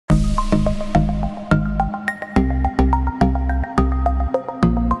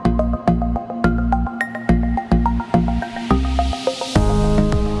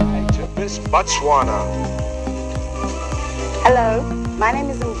Botswana. Hello, my name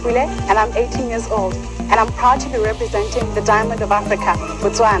is Mpule and I'm 18 years old and I'm proud to be representing the Diamond of Africa,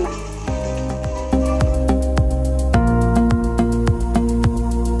 Botswana.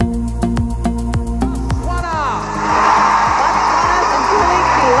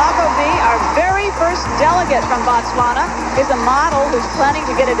 First delegate from Botswana is a model who's planning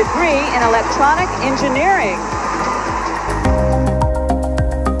to get a degree in electronic engineering.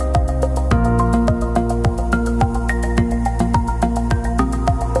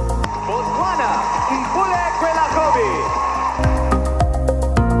 Botswana, Mpule Kwelagobe.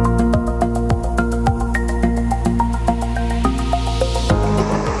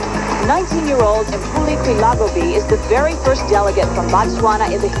 19-year-old Mpule Kwelagobe is the very first delegate from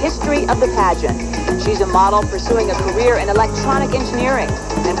Botswana in the history of the pageant. She's a model pursuing a career in electronic engineering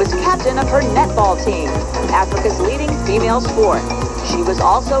and was captain of her netball team, Africa's leading female sport. She was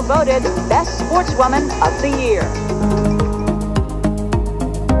also voted Best Sportswoman of the Year.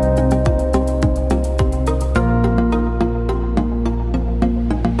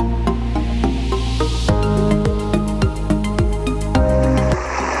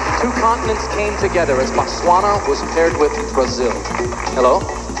 Continents came together as Botswana was paired with Brazil. Hello?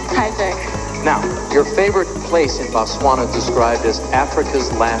 Hi, Jack. Now, your favorite place in Botswana described as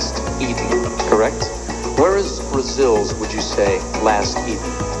Africa's last Eden, correct? Where is Brazil's, would you say, last Eden?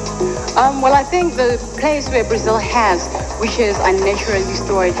 Well, I think the place where Brazil has, which is unnaturally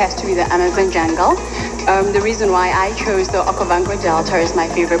restored, has to be the Amazon jungle. The reason why I chose the Okavango Delta as my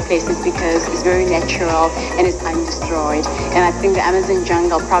favorite place is because it's very natural and it's undestroyed. And I think the Amazon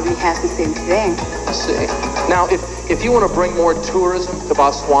jungle probably has the same thing. I see. Now, if you want to bring more tourism to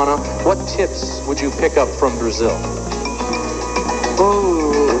Botswana, what tips would you pick up from Brazil?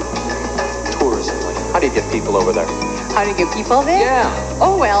 Oh, tourism. How do you get people over there? How to get people there? Yeah.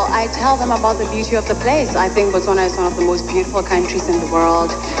 Oh, well, I tell them about the beauty of the place. I think Botswana is one of the most beautiful countries in the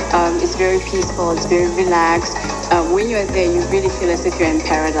world. It's very peaceful. It's very relaxed. When you're there, you really feel as if you're in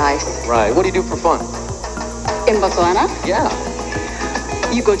paradise. Right. What do you do for fun? In Botswana? Yeah.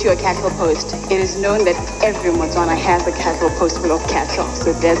 You go to a cattle post. It is known that every Botswana has a cattle post full of cattle.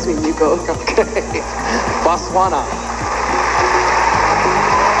 So that's where you go. Okay. Botswana.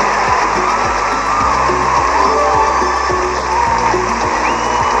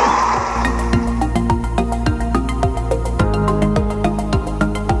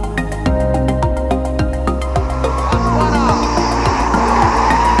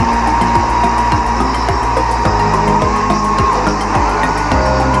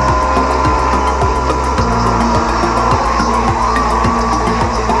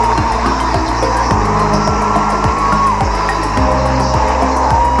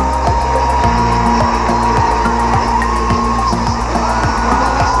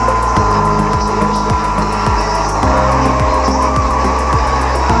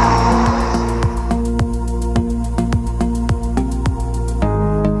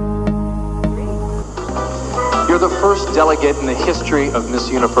 You're the first delegate in the history of Miss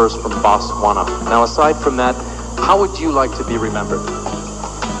Universe from Botswana. Now, aside from that, how would you like to be remembered?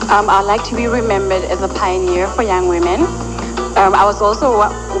 I'd like to be remembered as a pioneer for young women. I was also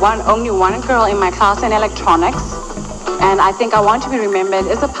only one girl in my class in electronics. And I think I want to be remembered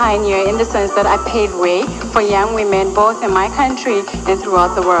as a pioneer in the sense that I paved way for young women both in my country and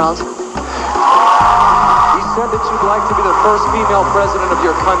throughout the world. You said that you'd like to be the first female president of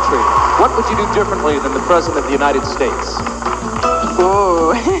your country. What would you do differently than the president of the United States?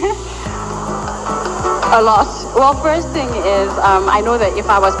 Oh, a lot. Well, first thing is, I know that if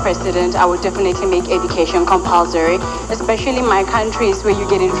I was president, I would definitely make education compulsory, especially in my countries where you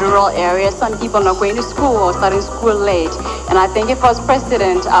get in rural areas. Some people are not going to school or starting school late. And I think if I was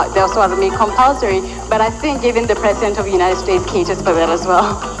president, they'll sort of make compulsory. But I think even the president of the United States caters for that as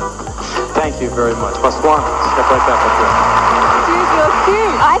well. Thank you very much. Botswana, step right back up there. She's so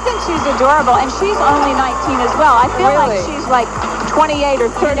cute. I think she's adorable, and she's only 19 as well. I feel like she's like 28 or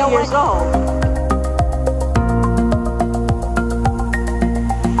 30 years old.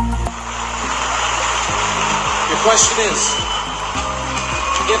 Your question is,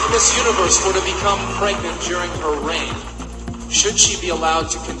 if Miss Universe were to become pregnant during her reign, should she be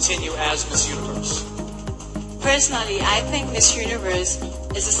allowed to continue as Miss Universe? Personally, I think Miss Universe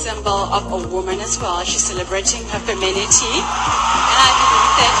is a symbol of a woman as well. She's celebrating her femininity.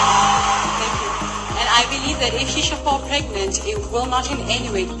 And I believe that if she should fall pregnant, it will not in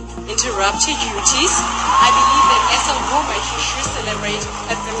any way interrupt her duties. I believe that as a woman, she should celebrate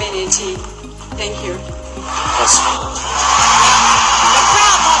her femininity. Thank you. Yes. The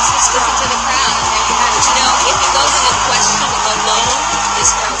crowd loves to listen to the crowd. And you know, if it goes in the question alone, this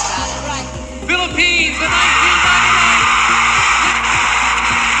crowd's got it. Right.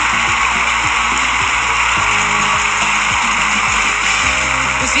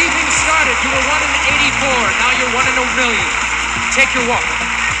 final million. Take your walk.